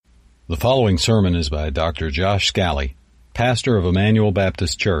The following sermon is by Dr. Josh Scally, pastor of Emmanuel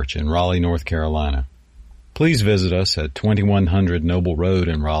Baptist Church in Raleigh, North Carolina. Please visit us at 2100 Noble Road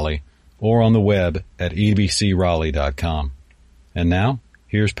in Raleigh or on the web at ebcraleigh.com. And now,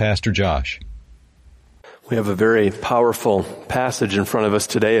 here's Pastor Josh. We have a very powerful passage in front of us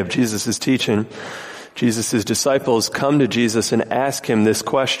today of Jesus' teaching. Jesus' disciples come to Jesus and ask him this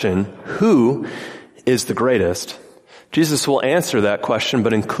question: who is the greatest? Jesus will answer that question,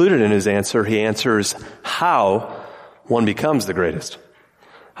 but included in his answer, he answers how one becomes the greatest.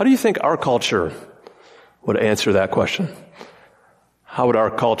 How do you think our culture would answer that question? How would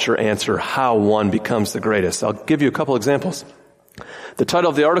our culture answer how one becomes the greatest? I'll give you a couple examples. The title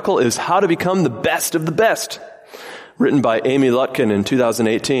of the article is How to Become the Best of the Best, written by Amy Lutkin in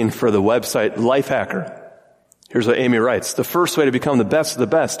 2018 for the website Lifehacker. Here's what Amy writes: the first way to become the best of the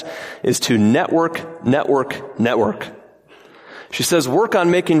best is to network. She says, work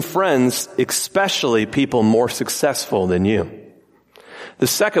on making friends, especially people more successful than you. The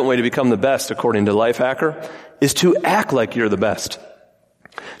second way to become the best, according to Lifehacker, is to act like you're the best.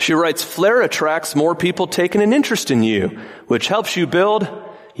 She writes, Flair attracts more people taking an interest in you, which helps you build,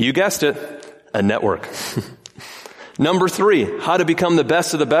 you guessed it, a network. Number 3, how to become the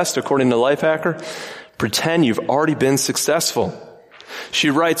best of the best, according to Lifehacker: pretend you've already been successful. She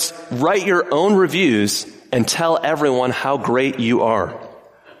writes, write your own reviews and tell everyone how great you are.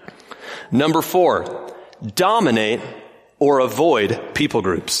 Number 4, dominate or avoid people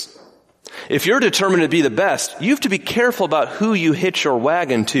groups. If you're determined to be the best, you have to be careful about who you hitch your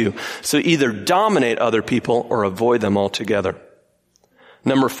wagon to, so either dominate other people or avoid them altogether.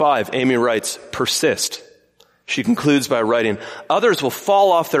 Number 5, Amy writes, persist. She concludes by writing, others will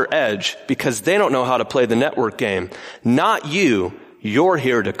fall off their edge because they don't know how to play the network game. Not you. You're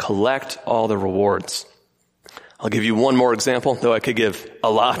here to collect all the rewards. I'll give you one more example, though I could give a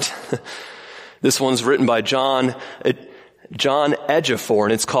lot. This one's written by John Ejiofor,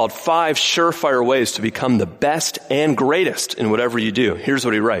 and it's called 5 Surefire Ways to Become the Best and Greatest in Whatever You Do. Here's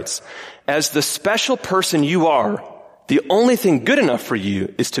what he writes: as the special person you are, the only thing good enough for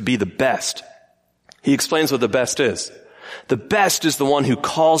you is to be the best. He explains what the best is. The best is the one who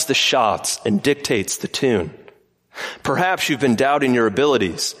calls the shots and dictates the tune. Perhaps you've been doubting your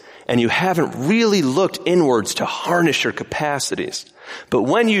abilities, and you haven't really looked inwards to harness your capacities. But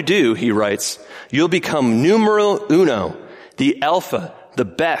when you do, he writes, you'll become numero uno, the alpha, the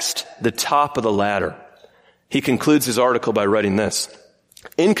best, the top of the ladder. He concludes his article by writing this: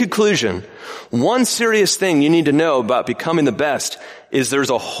 in conclusion, one serious thing you need to know about becoming the best is there's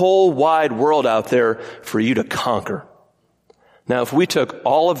a whole wide world out there for you to conquer. Now, if we took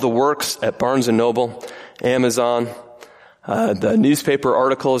all of the works at Barnes & Noble, Amazon, the newspaper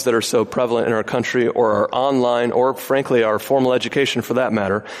articles that are so prevalent in our country, or our online, or frankly our formal education for that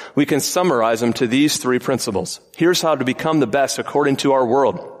matter, we can summarize them to these 3 principles. Here's how to become the best according to our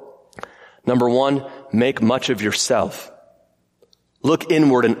world. Number 1, make much of yourself. Look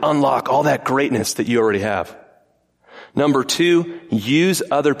inward and unlock all that greatness that you already have. Number 2, use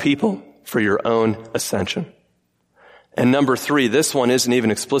other people for your own ascension. And number 3, this one isn't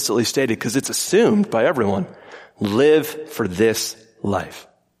even explicitly stated because it's assumed by everyone: live for this life.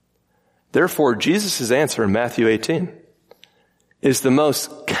 Therefore, Jesus' answer in Matthew 18 is the most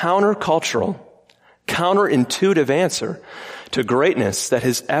countercultural, counterintuitive answer to greatness that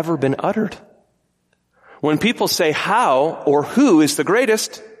has ever been uttered. When people say how or who is the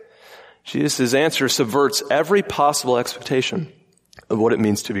greatest, Jesus' answer subverts every possible expectation of what it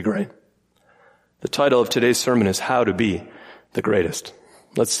means to be great. The title of today's sermon is How to Be the Greatest.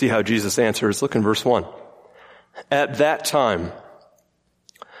 Let's see how Jesus answers. Look in verse 1. At that time,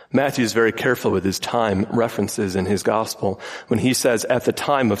 Matthew is very careful with his time references in his gospel. When he says at the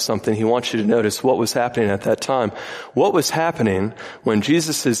time of something, he wants you to notice what was happening at that time. What was happening when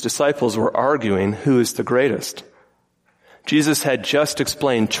Jesus' disciples were arguing who is the greatest? Jesus had just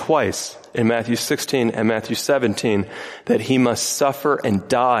explained twice in Matthew 16 and Matthew 17 that he must suffer and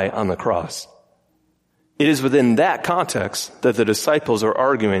die on the cross. It is within that context that the disciples are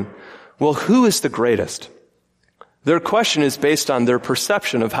arguing, well, who is the greatest? Their question is based on their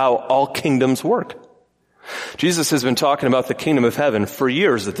perception of how all kingdoms work. Jesus has been talking about the kingdom of heaven for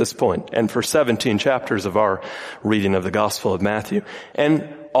years at this point, and for 17 chapters of our reading of the Gospel of Matthew.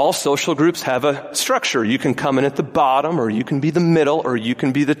 And all social groups have a structure. You can come in at the bottom, or you can be the middle, or you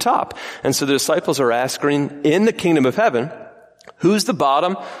can be the top. And so the disciples are asking, in the kingdom of heaven, who's the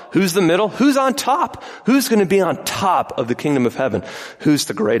bottom? Who's the middle? Who's on top? Who's going to be on top of the kingdom of heaven? Who's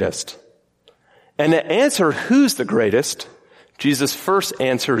the greatest? And to answer who's the greatest, Jesus first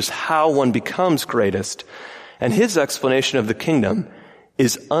answers how one becomes greatest. And his explanation of the kingdom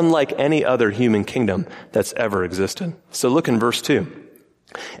is unlike any other human kingdom that's ever existed. So look in verse 2.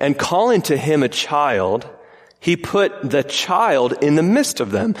 And calling to him a child, he put the child in the midst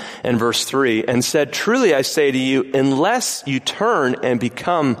of them. And verse 3, and said, truly I say to you, unless you turn and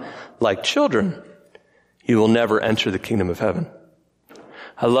become like children, you will never enter the kingdom of heaven.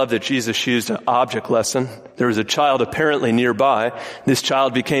 I love that Jesus used an object lesson. There was a child apparently nearby. This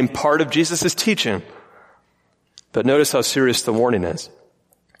child became part of Jesus' teaching. But notice how serious the warning is.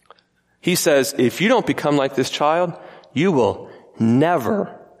 He says, if you don't become like this child, you will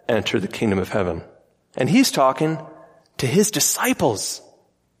never enter the kingdom of heaven. And he's talking to his disciples.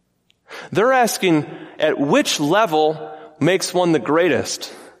 They're asking, at which level makes one the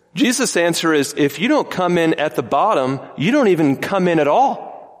greatest? Jesus' answer is, if you don't come in at the bottom, you don't even come in at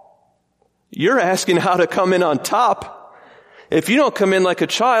all. You're asking how to come in on top. If you don't come in like a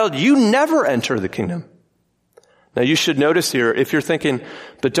child, you never enter the kingdom. Now you should notice here, if you're thinking,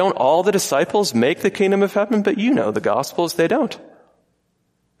 but don't all the disciples make the kingdom of heaven? But you know the Gospels, they don't.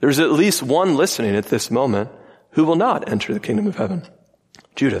 There's at least one listening at this moment who will not enter the kingdom of heaven.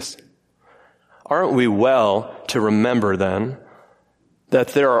 Judas. Aren't we well to remember then that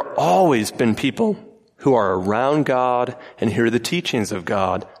there are always been people who are around God and hear the teachings of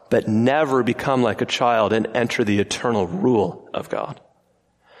God, but never become like a child and enter the eternal rule of God.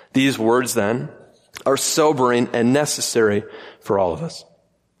 These words then are sobering and necessary for all of us.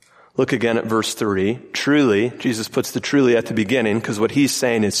 Look again at verse 3. Truly, Jesus puts the truly at the beginning because what he's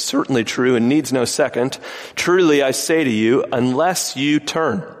saying is certainly true and needs no second. Truly, I say to you, unless you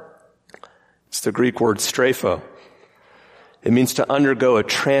turn. It's the Greek word strapho. It means to undergo a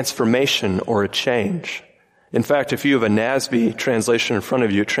transformation or a change. In fact, if you have a NASB translation in front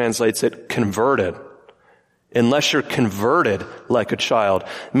of you, it translates it converted. Unless you're converted like a child,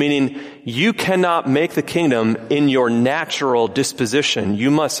 meaning you cannot make the kingdom in your natural disposition. You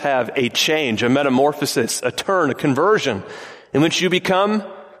must have a change, a metamorphosis, a turn, a conversion in which you become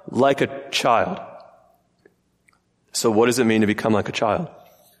like a child. So what does it mean to become like a child?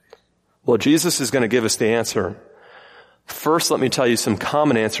 Well, Jesus is going to give us the answer. First, let me tell you some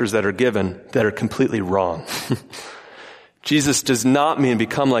common answers that are given that are completely wrong. Jesus does not mean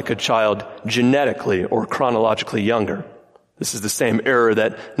become like a child genetically or chronologically younger. This is the same error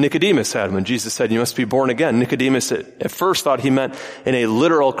that Nicodemus had when Jesus said, you must be born again. Nicodemus at first thought he meant in a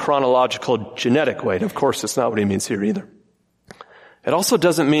literal chronological genetic way. And of course, that's not what he means here either. It also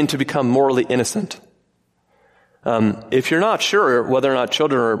doesn't mean to become morally innocent. If you're not sure whether or not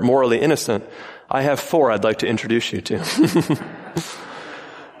children are morally innocent, I have 4 I'd like to introduce you to.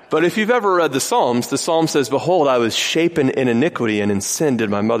 But if you've ever read the Psalm says, behold, I was shapen in iniquity, and in sin did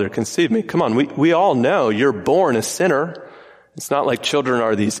my mother conceive me. Come on, we all know you're born a sinner. It's not like children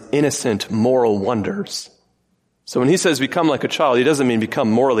are these innocent moral wonders. So when he says become like a child, he doesn't mean become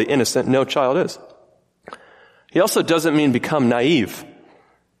morally innocent. No child is. He also doesn't mean become naive.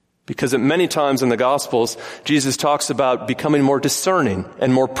 Because at many times in the Gospels, Jesus talks about becoming more discerning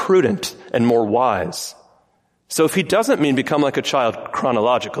and more prudent and more wise. So if he doesn't mean become like a child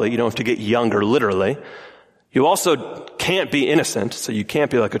chronologically, you don't have to get younger literally. You also can't be innocent, so you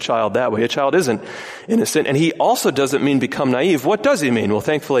can't be like a child that way. A child isn't innocent. And he also doesn't mean become naive. What does he mean? Well,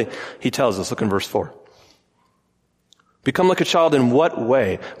 thankfully, he tells us. Look in verse 4. Become like a child in what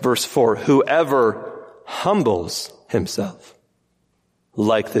way? Verse 4. Whoever humbles himself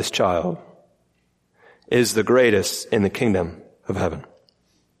like this child is the greatest in the kingdom of heaven.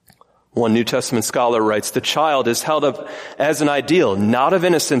 One New Testament scholar writes, the child is held up as an ideal, not of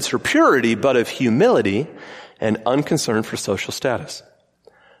innocence or purity, but of humility and unconcern for social status.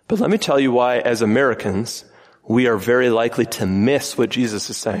 But let me tell you why, as Americans, we are very likely to miss what Jesus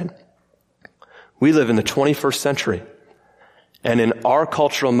is saying. We live in the 21st century, and in our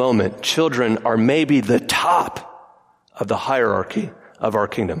cultural moment, children are maybe the top of the hierarchy of our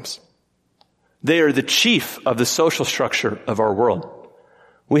kingdoms. They are the chief of the social structure of our world.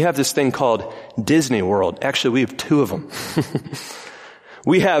 We have this thing called Disney World. Actually, we have 2 of them.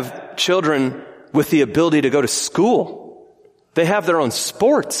 We have children with the ability to go to school. They have their own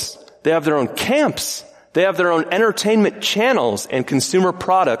sports. They have their own camps. They have their own entertainment channels and consumer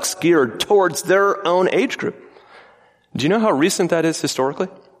products geared towards their own age group. Do you know how recent that is historically?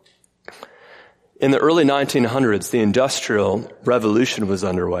 In the early 1900s, the Industrial Revolution was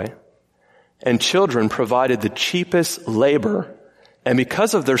underway, and children provided the cheapest labor. And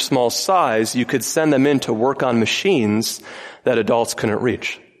because of their small size, you could send them in to work on machines that adults couldn't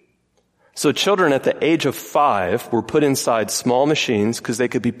reach. So children at the age of 5 were put inside small machines because they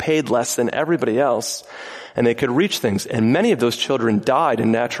could be paid less than everybody else, and they could reach things. And many of those children died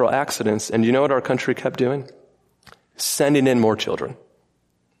in natural accidents. And you know what our country kept doing? Sending in more children.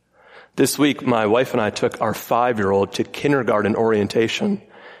 This week, my wife and I took our 5-year-old to kindergarten orientation,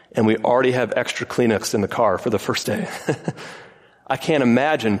 and we already have extra Kleenex in the car for the first day. I can't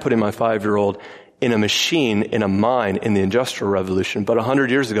imagine putting my 5-year-old in a machine in a mine in the Industrial Revolution, but 100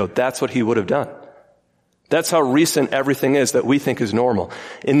 years ago, that's what he would have done. That's how recent everything is that we think is normal.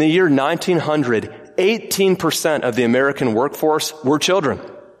 In the year 1900, 18% of the American workforce were children.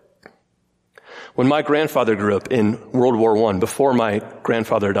 When my grandfather grew up in World War I, before my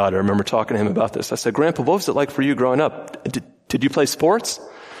grandfather died, I remember talking to him about this. I said, Grandpa, what was it like for you growing up? Did you play sports?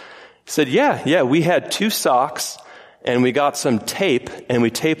 He said, yeah, we had 2 socks, and we got some tape, and we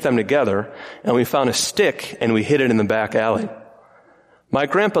taped them together, and we found a stick, and we hid it in the back alley. My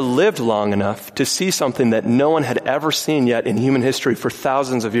grandpa lived long enough to see something that no one had ever seen yet in human history for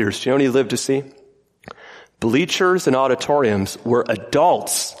thousands of years. Do you know what he lived to see? Bleachers and auditoriums where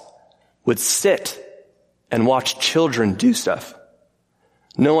adults would sit and watch children do stuff.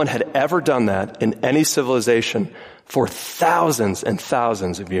 No one had ever done that in any civilization for thousands and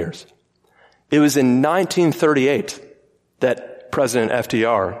thousands of years. It was in 1938 that President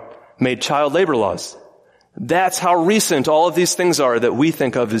FDR made child labor laws. That's how recent all of these things are that we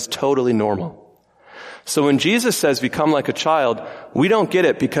think of as totally normal. So when Jesus says become like a child, we don't get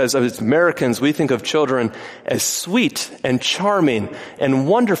it because as Americans, we think of children as sweet and charming and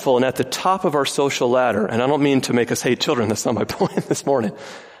wonderful and at the top of our social ladder. And I don't mean to make us hate children. That's not my point this morning.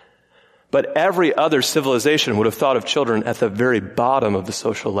 But every other civilization would have thought of children at the very bottom of the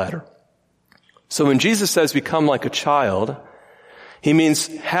social ladder. So when Jesus says become like a child, he means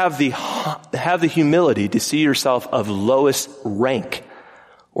have the humility to see yourself of lowest rank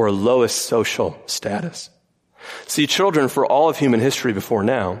or lowest social status. See, children for all of human history before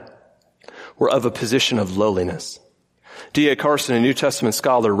now were of a position of lowliness. D.A. Carson, a New Testament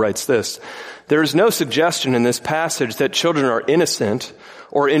scholar, writes this: there is no suggestion in this passage that children are innocent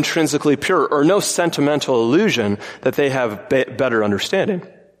or intrinsically pure, or no sentimental illusion that they have better understanding.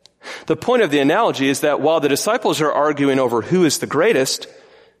 The point of the analogy is that while the disciples are arguing over who is the greatest,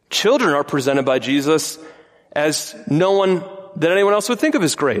 children are presented by Jesus as that anyone else would think of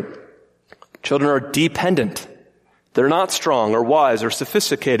as great. Children are dependent. They're not strong or wise or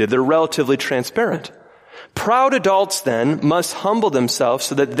sophisticated. They're relatively transparent. Proud adults then must humble themselves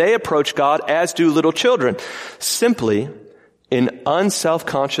so that they approach God as do little children, simply in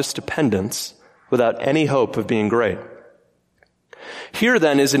unself-conscious dependence without any hope of being great. Here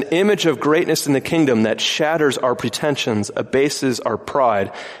then is an image of greatness in the kingdom that shatters our pretensions, abases our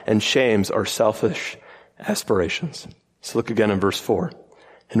pride, and shames our selfish aspirations. So look again in verse 4.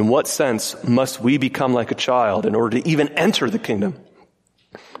 In what sense must we become like a child in order to even enter the kingdom?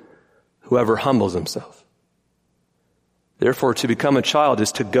 Whoever humbles himself. Therefore, to become a child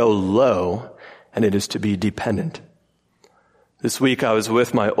is to go low, and it is to be dependent. This week I was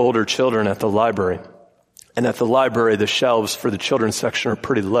with my older children at the library. And at the library, the shelves for the children's section are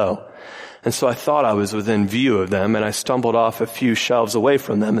pretty low. And so I thought I was within view of them, and I stumbled off a few shelves away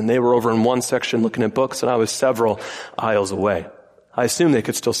from them, and they were over in one section looking at books, and I was several aisles away. I assumed they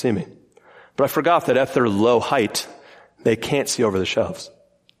could still see me. But I forgot that at their low height, they can't see over the shelves.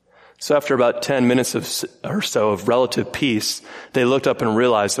 So after about 10 minutes or so of relative peace, they looked up and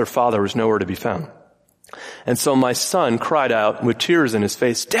realized their father was nowhere to be found. And so my son cried out with tears in his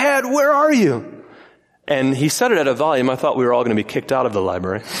face, "Dad, where are you?" And he said it at a volume. I thought we were all going to be kicked out of the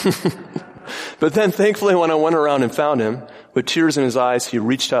library. But then thankfully when I went around and found him, with tears in his eyes, he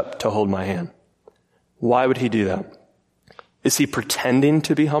reached up to hold my hand. Why would he do that? Is he pretending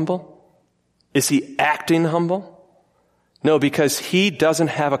to be humble? Is he acting humble? No, because he doesn't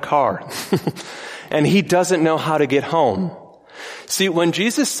have a car. And he doesn't know how to get home. See, when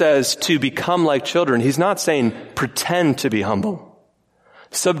Jesus says to become like children, he's not saying pretend to be humble.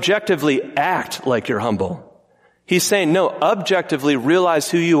 Subjectively act like you're humble. He's saying, no, objectively realize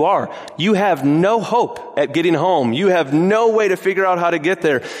who you are. You have no hope at getting home. You have no way to figure out how to get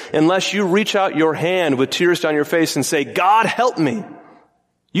there unless you reach out your hand with tears down your face and say, "God, help me."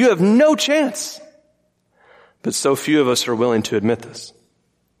 You have no chance. But so few of us are willing to admit this.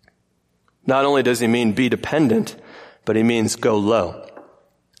 Not only does he mean be dependent, but he means go low.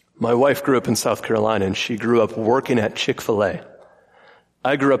 My wife grew up in South Carolina, and she grew up working at Chick-fil-A.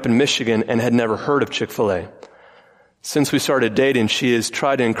 I grew up in Michigan and had never heard of Chick-fil-A. Since we started dating, she has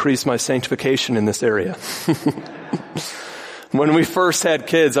tried to increase my sanctification in this area. When we first had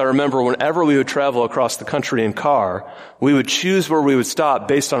kids, I remember whenever we would travel across the country in car, we would choose where we would stop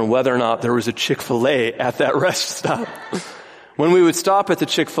based on whether or not there was a Chick-fil-A at that rest stop. When we would stop at the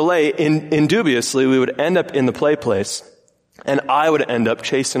Chick-fil-A, indubiously, we would end up in the play place. And I would end up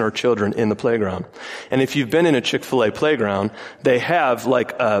chasing our children in the playground. And if you've been in a Chick-fil-A playground, they have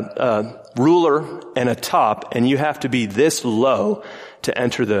like a ruler and a top, and you have to be this low to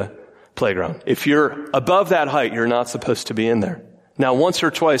enter the playground. If you're above that height, you're not supposed to be in there. Now, once or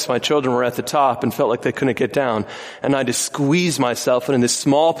twice, my children were at the top and felt like they couldn't get down, and I just squeezed myself in this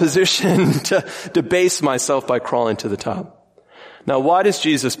small position to debase myself by crawling to the top. Now, why does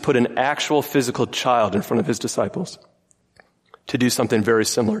Jesus put an actual physical child in front of his disciples? To do something very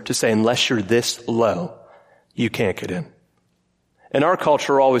similar, to say, unless you're this low, you can't get in. In our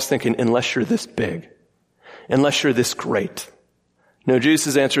culture, we're always thinking, unless you're this big, unless you're this great. No,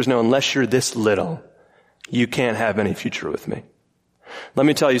 Jesus' answer is no, unless you're this little, you can't have any future with me. Let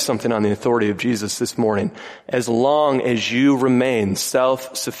me tell you something on the authority of Jesus this morning. As long as you remain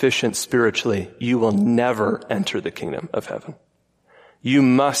self-sufficient spiritually, you will never enter the kingdom of heaven. You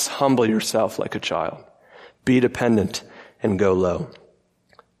must humble yourself like a child. Be dependent and go low.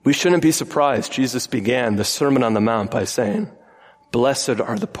 We shouldn't be surprised. Jesus began the Sermon on the Mount by saying, "Blessed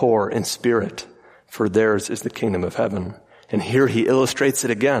are the poor in spirit, for theirs is the kingdom of heaven." And here he illustrates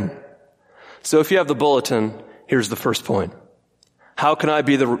it again. So if you have the bulletin, here's the first point. How can I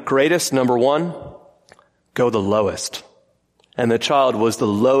be the greatest? Number one, go the lowest. And the child was the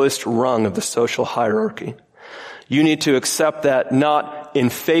lowest rung of the social hierarchy. You need to accept that not in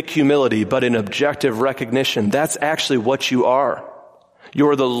fake humility, but in objective recognition. That's actually what you are.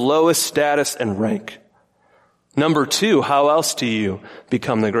 You're the lowest status and rank. Number two, how else do you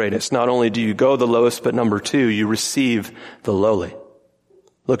become the greatest? Not only do you go the lowest, but number two, you receive the lowly.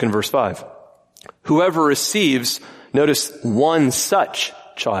 Look in verse 5. Whoever receives, notice, one such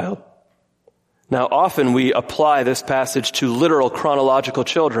child. Now, often we apply this passage to literal chronological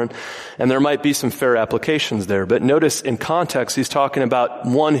children, and there might be some fair applications there. But notice in context, he's talking about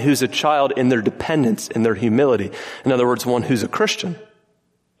one who's a child in their dependence, in their humility. In other words, one who's a Christian.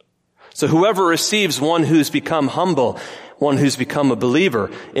 So whoever receives one who's become humble, one who's become a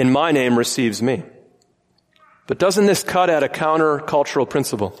believer, in my name receives me. But doesn't this cut at a counter-cultural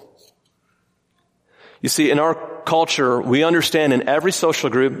principle? You see, in our culture, we understand in every social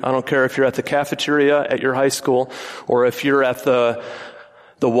group, I don't care if you're at the cafeteria at your high school or if you're at the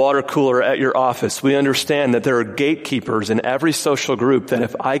water cooler at your office, we understand that there are gatekeepers in every social group that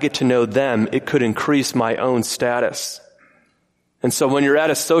if I get to know them, it could increase my own status. And so when you're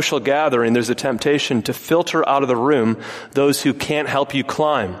at a social gathering, there's a temptation to filter out of the room those who can't help you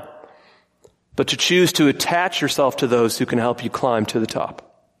climb, but to choose to attach yourself to those who can help you climb to the top.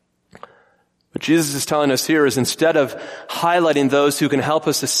 What Jesus is telling us here is instead of highlighting those who can help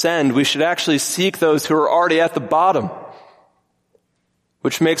us ascend, we should actually seek those who are already at the bottom,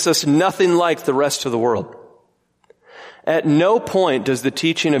 which makes us nothing like the rest of the world. At no point does the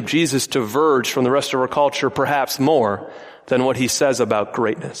teaching of Jesus diverge from the rest of our culture, perhaps more than what he says about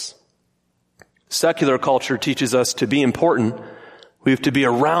greatness. Secular culture teaches us to be important. We have to be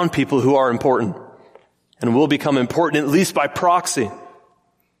around people who are important, and we'll become important at least by proxy.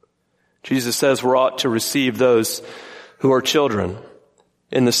 Jesus says we're ought to receive those who are children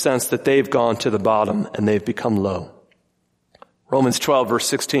in the sense that they've gone to the bottom and they've become low. Romans 12 verse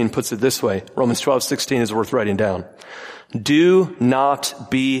 16 puts it this way. Romans 12:16 is worth writing down. Do not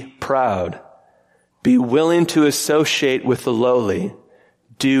be proud. Be willing to associate with the lowly.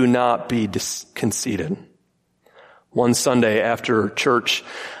 Do not be conceited. One Sunday after church,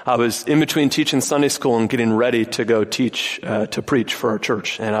 I was in between teaching Sunday school and getting ready to go to preach for our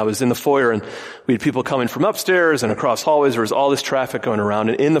church. And I was in the foyer and we had people coming from upstairs and across hallways. There was all this traffic going around.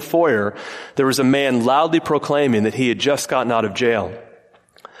 And in the foyer, there was a man loudly proclaiming that he had just gotten out of jail.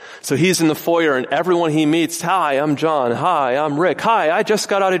 So he's in the foyer and everyone he meets, "Hi, I'm John. Hi, I'm Rick. Hi, I just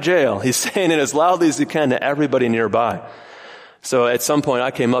got out of jail." He's saying it as loudly as he can to everybody nearby. So at some point I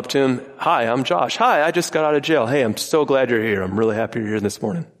came up to him, "Hi, I'm Josh. Hi, I just got out of jail. Hey, I'm so glad you're here. I'm really happy you're here this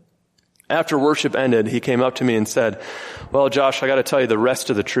morning." After worship ended, he came up to me and said, "Well, Josh, I got to tell you the rest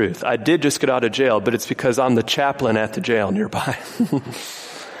of the truth. I did just get out of jail, but it's because I'm the chaplain at the jail nearby."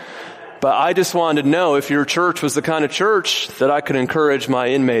 But I just wanted to know if your church was the kind of church that I could encourage my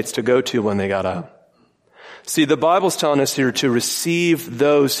inmates to go to when they got out. See, the Bible's telling us here to receive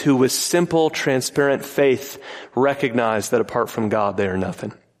those who with simple, transparent faith recognize that apart from God, they are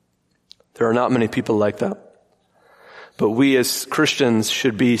nothing. There are not many people like that. But we as Christians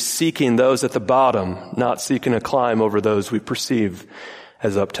should be seeking those at the bottom, not seeking to climb over those we perceive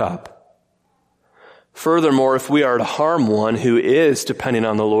as up top. Furthermore, if we are to harm one who is depending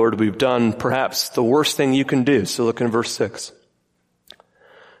on the Lord, we've done perhaps the worst thing you can do. So look in verse 6.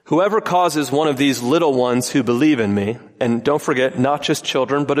 Whoever causes one of these little ones who believe in me, and don't forget, not just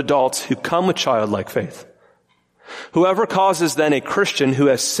children, but adults who come with childlike faith. Whoever causes then a Christian who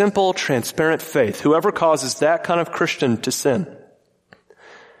has simple, transparent faith, whoever causes that kind of Christian to sin,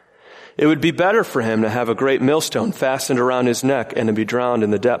 it would be better for him to have a great millstone fastened around his neck and to be drowned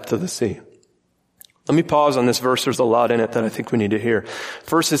in the depth of the sea. Let me pause on this verse. There's a lot in it that I think we need to hear.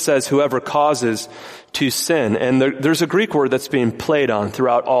 First, it says, whoever causes to sin. And there's a Greek word that's being played on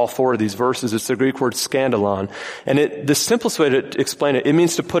throughout all four of these verses. It's the Greek word scandalon. And the simplest way to explain it, it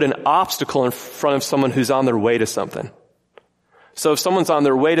means to put an obstacle in front of someone who's on their way to something. So if someone's on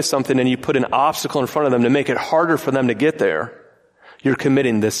their way to something and you put an obstacle in front of them to make it harder for them to get there, you're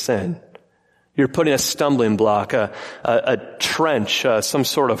committing this sin. You're putting a stumbling block, a trench, some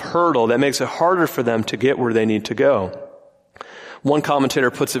sort of hurdle that makes it harder for them to get where they need to go. One commentator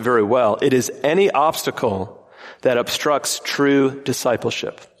puts it very well. It is any obstacle that obstructs true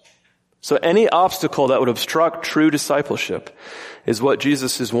discipleship. So any obstacle that would obstruct true discipleship is what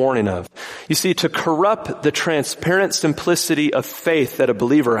Jesus is warning of. You see, to corrupt the transparent simplicity of faith that a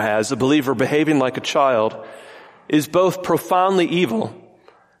believer has, a believer behaving like a child, is both profoundly evil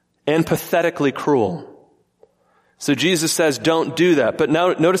and pathetically cruel. So Jesus says, don't do that. But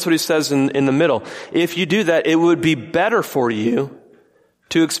now notice what he says in the middle. If you do that, it would be better for you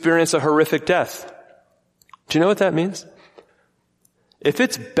to experience a horrific death. Do you know what that means? If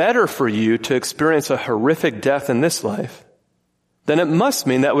it's better for you to experience a horrific death in this life, then it must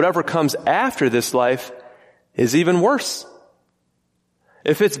mean that whatever comes after this life is even worse.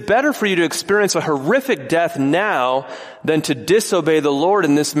 If it's better for you to experience a horrific death now than to disobey the Lord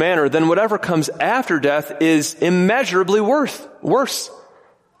in this manner, then whatever comes after death is immeasurably worse.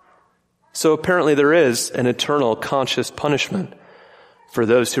 So apparently there is an eternal conscious punishment for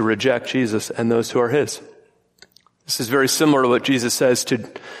those who reject Jesus and those who are his. This is very similar to what Jesus says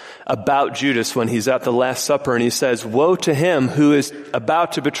about Judas when he's at the Last Supper, and he says, woe to him who is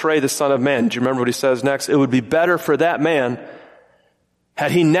about to betray the Son of Man. Do you remember what he says next? It would be better for that man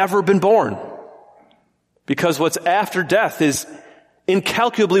had he never been born, because what's after death is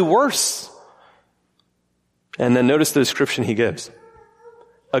incalculably worse. And then notice the description he gives.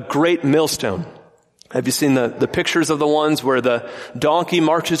 A great millstone. Have you seen the pictures of the ones where the donkey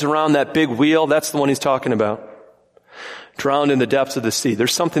marches around that big wheel? That's the one he's talking about. Drowned in the depths of the sea.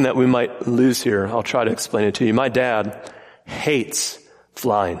 There's something that we might lose here. I'll try to explain it to you. My dad hates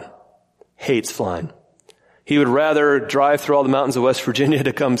flying. Hates flying. He would rather drive through all the mountains of West Virginia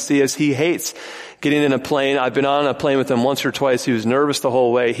to come see us. He hates getting in a plane. I've been on a plane with him once or twice. He was nervous the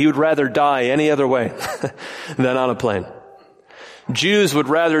whole way. He would rather die any other way than on a plane. Jews would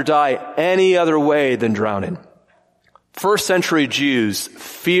rather die any other way than drowning. First century Jews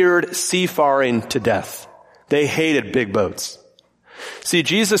feared seafaring to death. They hated big boats. See,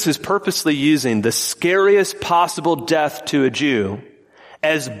 Jesus is purposely using the scariest possible death to a Jew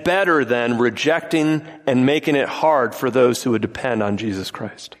as better than rejecting and making it hard for those who would depend on Jesus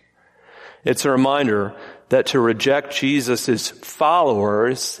Christ. It's a reminder that to reject Jesus'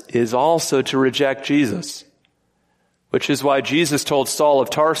 followers is also to reject Jesus, which is why Jesus told Saul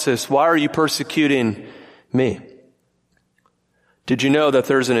of Tarsus, why are you persecuting me? Did you know that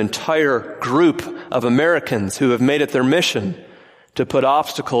there's an entire group of Americans who have made it their mission to put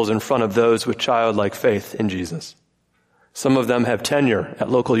obstacles in front of those with childlike faith in Jesus? Some of them have tenure at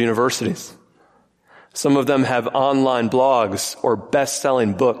local universities. Some of them have online blogs or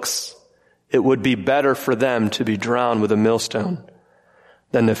best-selling books. It would be better for them to be drowned with a millstone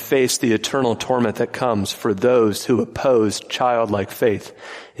than to face the eternal torment that comes for those who oppose childlike faith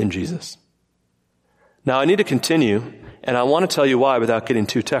in Jesus. Now, I need to continue, and I want to tell you why without getting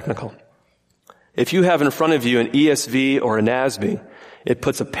too technical. If you have in front of you an ESV or a NASB, it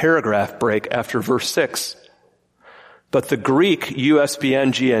puts a paragraph break after verse 6. But the Greek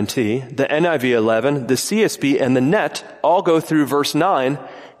USBN GNT, the NIV 11, the CSB, and the NET all go through verse 9,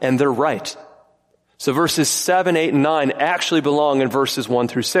 and they're right. So verses 7, 8, and 9 actually belong in verses 1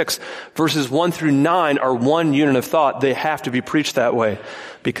 through 6. Verses 1 through 9 are one unit of thought. They have to be preached that way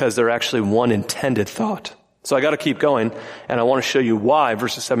because they're actually one intended thought. So I got to keep going, and I want to show you why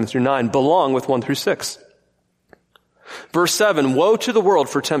verses 7 through 9 belong with 1 through 6. Verse 7, woe to the world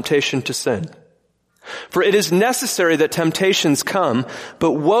for temptation to sin. For it is necessary that temptations come,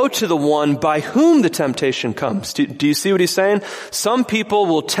 but woe to the one by whom the temptation comes. Do you see what he's saying? Some people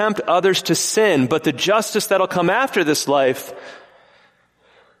will tempt others to sin, but the justice that'll come after this life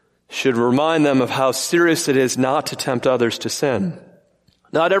should remind them of how serious it is not to tempt others to sin.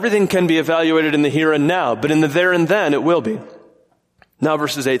 Not everything can be evaluated in the here and now, but in the there and then it will be. Now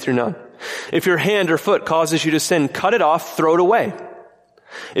verses 8 through 9. If your hand or foot causes you to sin, cut it off, throw it away.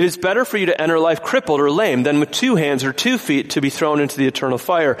 It is better for you to enter life crippled or lame than with 2 hands or 2 feet to be thrown into the eternal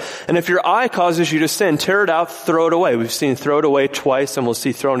fire. And if your eye causes you to sin, tear it out, throw it away. We've seen throw it away twice, and we'll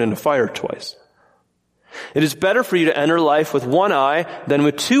see thrown into fire twice. It is better for you to enter life with 1 eye than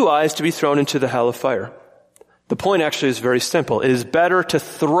with 2 eyes to be thrown into the hell of fire. The point actually is very simple. It is better to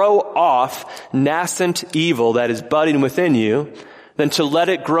throw off nascent evil that is budding within you than to let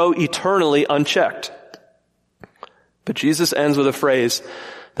it grow eternally unchecked. But Jesus ends with a phrase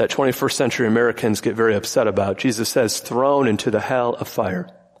that 21st century Americans get very upset about. Jesus says, thrown into the hell of fire.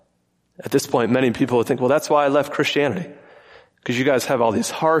 At this point, many people would think, well, that's why I left Christianity. Because you guys have all these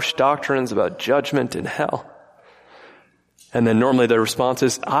harsh doctrines about judgment and hell. And then normally their response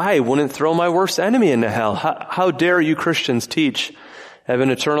is, I wouldn't throw my worst enemy into hell. How dare you Christians teach of an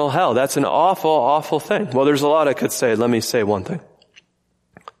eternal hell? That's an awful, awful thing. Well, there's a lot I could say. Let me say one thing.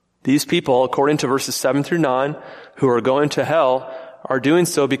 These people, according to verses 7 through 9, who are going to hell, are doing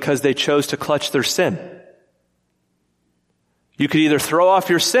so because they chose to clutch their sin. You could either throw off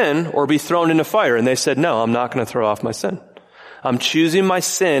your sin or be thrown into fire. And they said, no, I'm not going to throw off my sin. I'm choosing my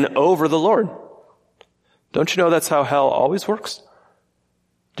sin over the Lord. Don't you know that's how hell always works?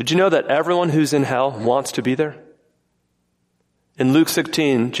 Did you know that everyone who's in hell wants to be there? In Luke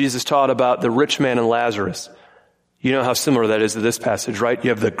 16, Jesus taught about the rich man and Lazarus. You know how similar that is to this passage, right?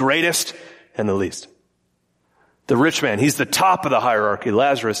 You have the greatest and the least. The rich man, he's the top of the hierarchy.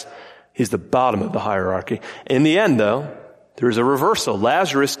 Lazarus, he's the bottom of the hierarchy. In the end, though, there's a reversal.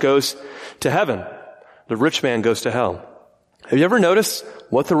 Lazarus goes to heaven. The rich man goes to hell. Have you ever noticed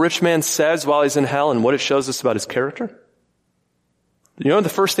what the rich man says while he's in hell and what it shows us about his character? You know the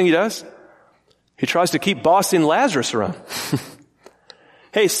first thing he does? He tries to keep bossing Lazarus around.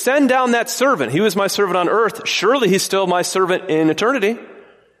 Hey, send down that servant. He was my servant on earth. Surely he's still my servant in eternity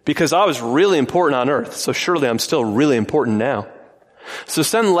because I was really important on earth. So surely I'm still really important now. So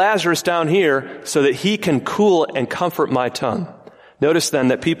send Lazarus down here so that he can cool and comfort my tongue. Notice then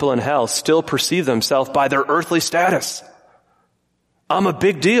that people in hell still perceive themselves by their earthly status. I'm a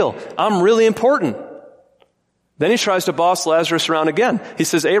big deal. I'm really important. Then he tries to boss Lazarus around again. He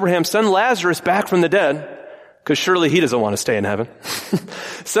says, Abraham, send Lazarus back from the dead, because surely he doesn't want to stay in heaven.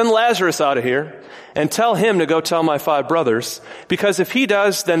 Send Lazarus out of here and tell him to go tell my 5 brothers, because if he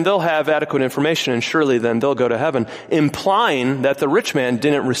does, then they'll have adequate information and surely then they'll go to heaven, implying that the rich man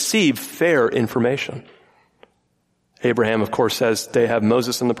didn't receive fair information. Abraham, of course, says they have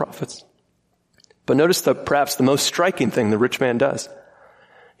Moses and the prophets. But notice perhaps the most striking thing the rich man does.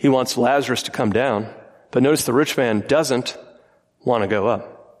 He wants Lazarus to come down, but notice the rich man doesn't want to go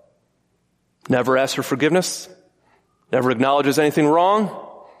up. Never asks for forgiveness, never acknowledges anything wrong,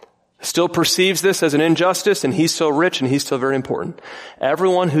 still perceives this as an injustice, and he's so rich and he's still very important.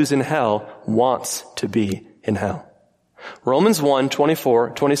 Everyone who's in hell wants to be in hell. Romans 1, 24,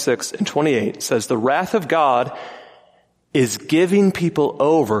 26, and 28 says the wrath of God is giving people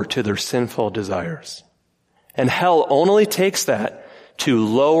over to their sinful desires. And hell only takes that to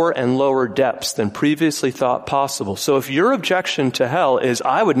lower and lower depths than previously thought possible. So if your objection to hell is,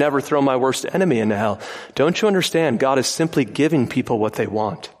 I would never throw my worst enemy into hell, don't you understand? God is simply giving people what they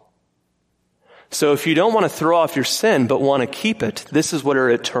want. So if you don't want to throw off your sin but want to keep it, this is where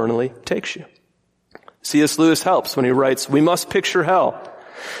it eternally takes you. C.S. Lewis helps when he writes, we must picture hell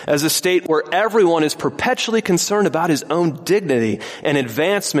as a state where everyone is perpetually concerned about his own dignity and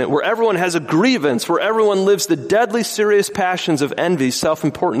advancement, where everyone has a grievance, where everyone lives the deadly serious passions of envy,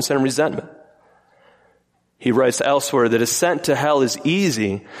 self-importance, and resentment. He writes elsewhere, the descent to hell is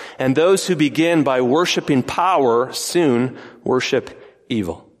easy, and those who begin by worshiping power soon worship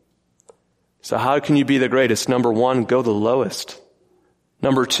evil. So how can you be the greatest? Number 1, go the lowest.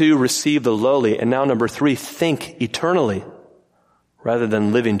 Number 2, receive the lowly. And now number 3, think eternally, rather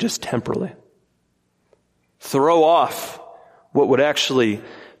than living just temporally. Throw off what would actually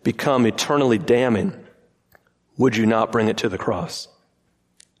become eternally damning. Would you not bring it to the cross?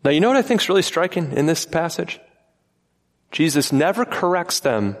 Now, you know what I think is really striking in this passage? Jesus never corrects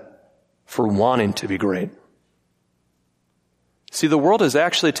them for wanting to be great. See, the world is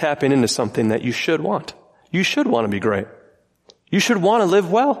actually tapping into something that you should want. You should want to be great. You should want to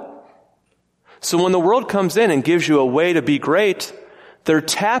live well. So when the world comes in and gives you a way to be great, they're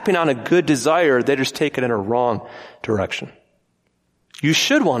tapping on a good desire. They just take it in a wrong direction. You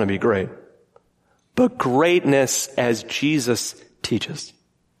should want to be great, but greatness as Jesus teaches,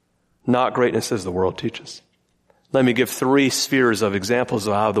 not greatness as the world teaches. Let me give 3 spheres of examples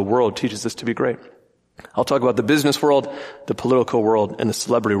of how the world teaches us to be great. I'll talk about the business world, the political world, and the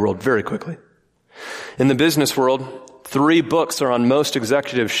celebrity world very quickly. In the business world, 3 books are on most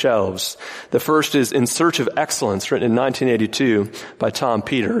executive shelves. The first is In Search of Excellence, written in 1982 by Tom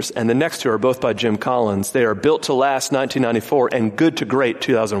Peters, and the next 2 are both by Jim Collins. They are Built to Last, 1994, and Good to Great,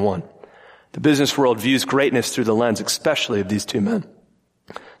 2001. The business world views greatness through the lens, especially of these 2 men.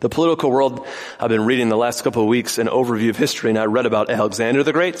 The political world, I've been reading the last couple of weeks an overview of history, and I read about Alexander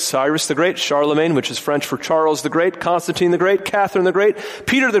the Great, Cyrus the Great, Charlemagne, which is French for Charles the Great, Constantine the Great, Catherine the Great,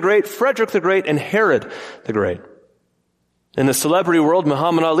 Peter the Great, Frederick the Great, and Herod the Great. In the celebrity world,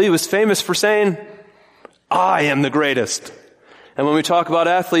 Muhammad Ali was famous for saying, "I am the greatest." And when we talk about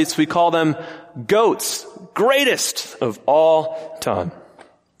athletes, we call them GOATs, greatest of all time.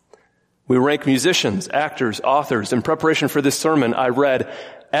 We rank musicians, actors, authors. In preparation for this sermon, I read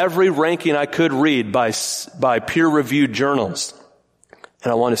every ranking I could read by peer-reviewed journals.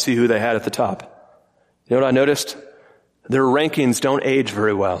 And I want to see who they had at the top. You know what I noticed? Their rankings don't age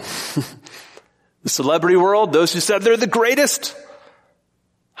very well. The celebrity world, those who said they're the greatest,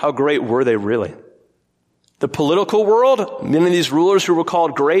 how great were they really? The political world, many of these rulers who were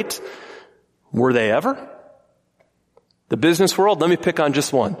called great, were they ever? The business world, let me pick on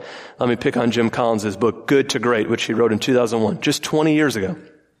just one. Let me pick on Jim Collins' book, Good to Great, which he wrote in 2001, just 20 years ago.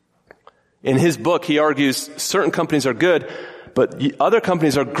 In his book, he argues certain companies are good, but other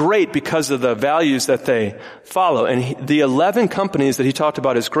companies are great because of the values that they follow. And the 11 companies that he talked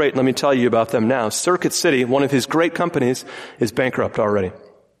about as great, let me tell you about them now. Circuit City, one of his great companies, is bankrupt already.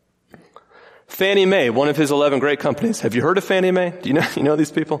 Fannie Mae, one of his 11 great companies. Have you heard of Fannie Mae? Do you know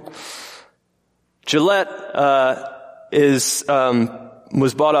these people? Gillette, was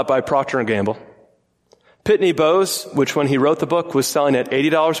bought up by Procter & Gamble. Pitney Bowes, which when he wrote the book was selling at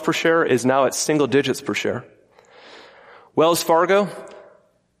 $80 per share, is now at single digits per share. Wells Fargo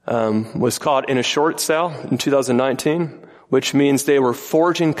was caught in a short sale in 2019, which means they were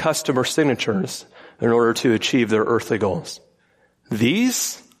forging customer signatures in order to achieve their earthly goals.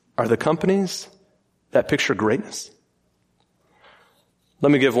 These are the companies that picture greatness.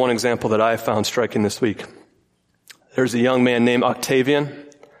 Let me give one example that I found striking this week. There's a young man named Octavian.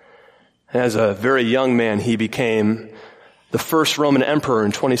 As a very young man, he became the first Roman emperor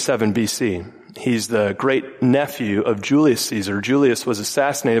in 27 BC. He's the great nephew of Julius Caesar. Julius was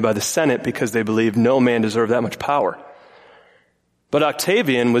assassinated by the Senate because they believed no man deserved that much power. But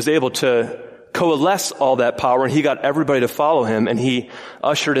Octavian was able to coalesce all that power, and he got everybody to follow him, and he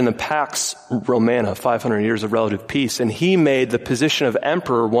ushered in the Pax Romana, 500 years of relative peace, and he made the position of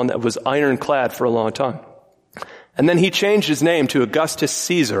emperor one that was ironclad for a long time. And then he changed his name to Augustus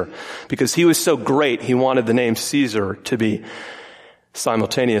Caesar because he was so great, he wanted the name Caesar to be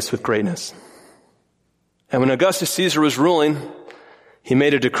simultaneous with greatness. And when Augustus Caesar was ruling, he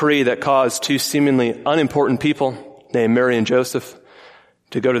made a decree that caused 2 seemingly unimportant people named Mary and Joseph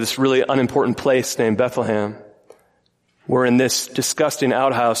to go to this really unimportant place named Bethlehem, where in this disgusting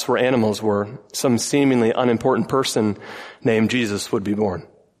outhouse where animals were, some seemingly unimportant person named Jesus would be born.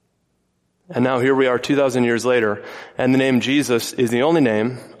 And now here we are 2,000 years later, and the name Jesus is the only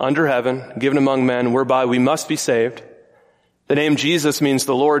name under heaven given among men whereby we must be saved. The name Jesus means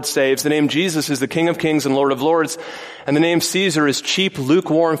the Lord saves. The name Jesus is the King of Kings and Lord of Lords. And the name Caesar is cheap,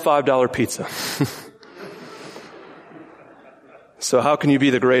 lukewarm $5 pizza. So how can you be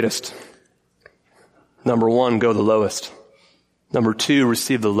the greatest? Number 1, go the lowest. Number 2,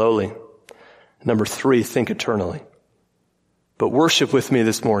 receive the lowly. Number 3, think eternally. But worship with me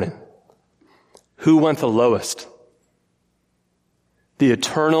this morning. Who went the lowest? The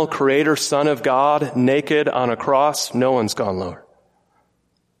eternal creator, Son of God, naked on a cross. No one's gone lower.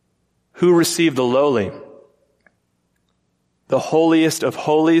 Who received the lowly? The holiest of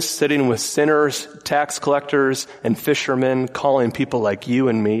holies, sitting with sinners, tax collectors, and fishermen, calling people like you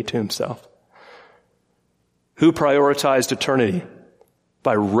and me to himself. Who prioritized eternity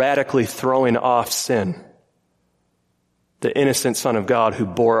by radically throwing off sin? The innocent Son of God who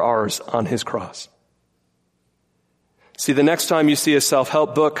bore ours on his cross. See, the next time you see a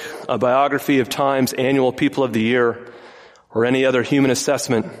self-help book, a biography of Time's annual People of the Year, or any other human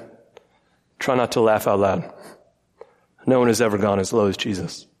assessment, try not to laugh out loud. No one has ever gone as low as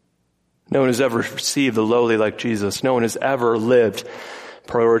Jesus. No one has ever received the lowly like Jesus. No one has ever lived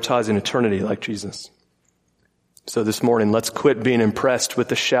prioritizing eternity like Jesus. So this morning, let's quit being impressed with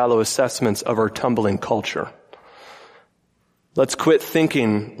the shallow assessments of our tumbling culture. Let's quit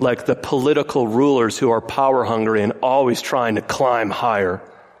thinking like the political rulers who are power hungry and always trying to climb higher.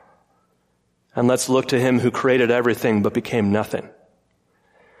 And let's look to him who created everything but became nothing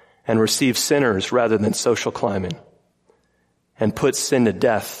and receive sinners rather than social climbing and put sin to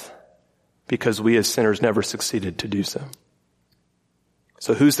death because we as sinners never succeeded to do so.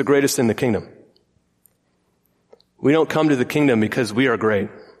 So who's the greatest in the kingdom? We don't come to the kingdom because we are great.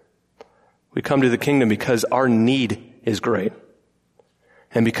 We come to the kingdom because our need is great.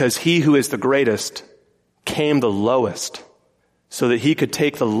 And because he who is the greatest came the lowest, so that he could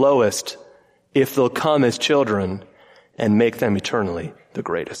take the lowest, if they'll come as children, and make them eternally the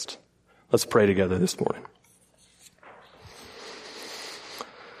greatest. Let's pray together this morning.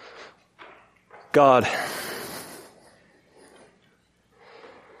 God,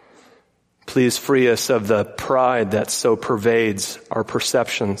 please free us of the pride that so pervades our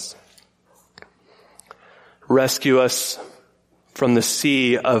perceptions. Rescue us from the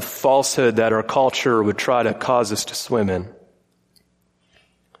sea of falsehood that our culture would try to cause us to swim in.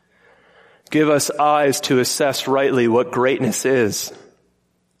 Give us eyes to assess rightly what greatness is.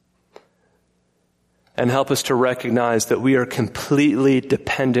 And help us to recognize that we are completely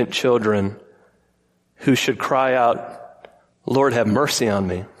dependent children who should cry out, Lord, have mercy on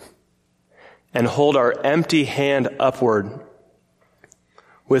me, and hold our empty hand upward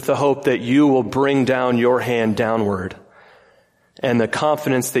with the hope that you will bring down your hand downward, and the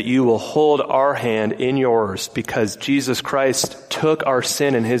confidence that you will hold our hand in yours, because Jesus Christ took our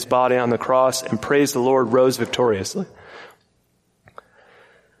sin in his body on the cross and, praise the Lord, rose victoriously.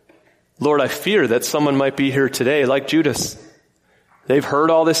 Lord, I fear that someone might be here today like Judas. They've heard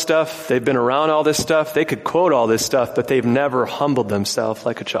all this stuff. They've been around all this stuff. They could quote all this stuff, but they've never humbled themselves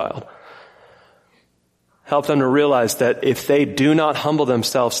like a child. Help them to realize that if they do not humble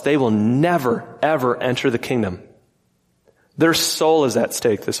themselves, they will never, ever enter the kingdom. Their soul is at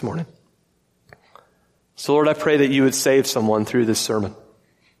stake this morning. So Lord, I pray that you would save someone through this sermon.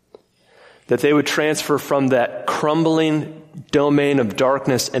 That they would transfer from that crumbling domain of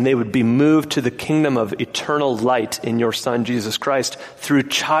darkness and they would be moved to the kingdom of eternal light in your Son, Jesus Christ, through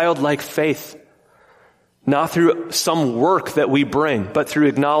childlike faith. Not through some work that we bring, but through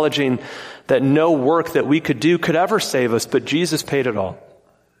acknowledging that no work that we could do could ever save us, but Jesus paid it all.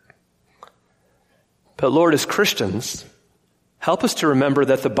 But Lord, as Christians, help us to remember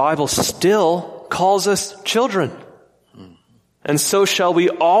that the Bible still calls us children. And so shall we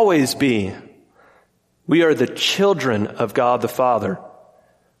always be. We are the children of God the Father.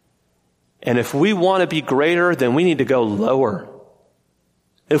 And if we want to be greater, then we need to go lower.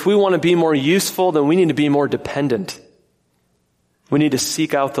 If we want to be more useful, then we need to be more dependent. We need to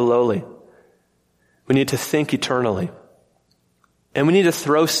seek out the lowly. We need to think eternally. And we need to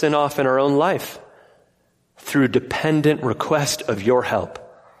throw sin off in our own life through dependent request of your help.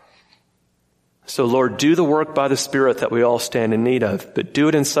 So Lord, do the work by the Spirit that we all stand in need of, but do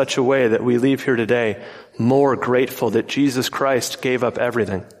it in such a way that we leave here today more grateful that Jesus Christ gave up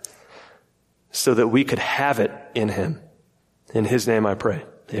everything so that we could have it in him. In his name I pray.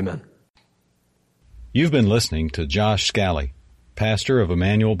 Amen. You've been listening to Josh Scally, pastor of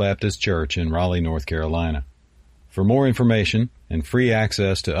Emmanuel Baptist Church in Raleigh, North Carolina. For more information and free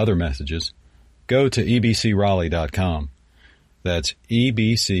access to other messages, go to ebcraleigh.com. That's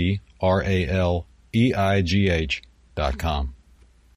ebcraleigh.com.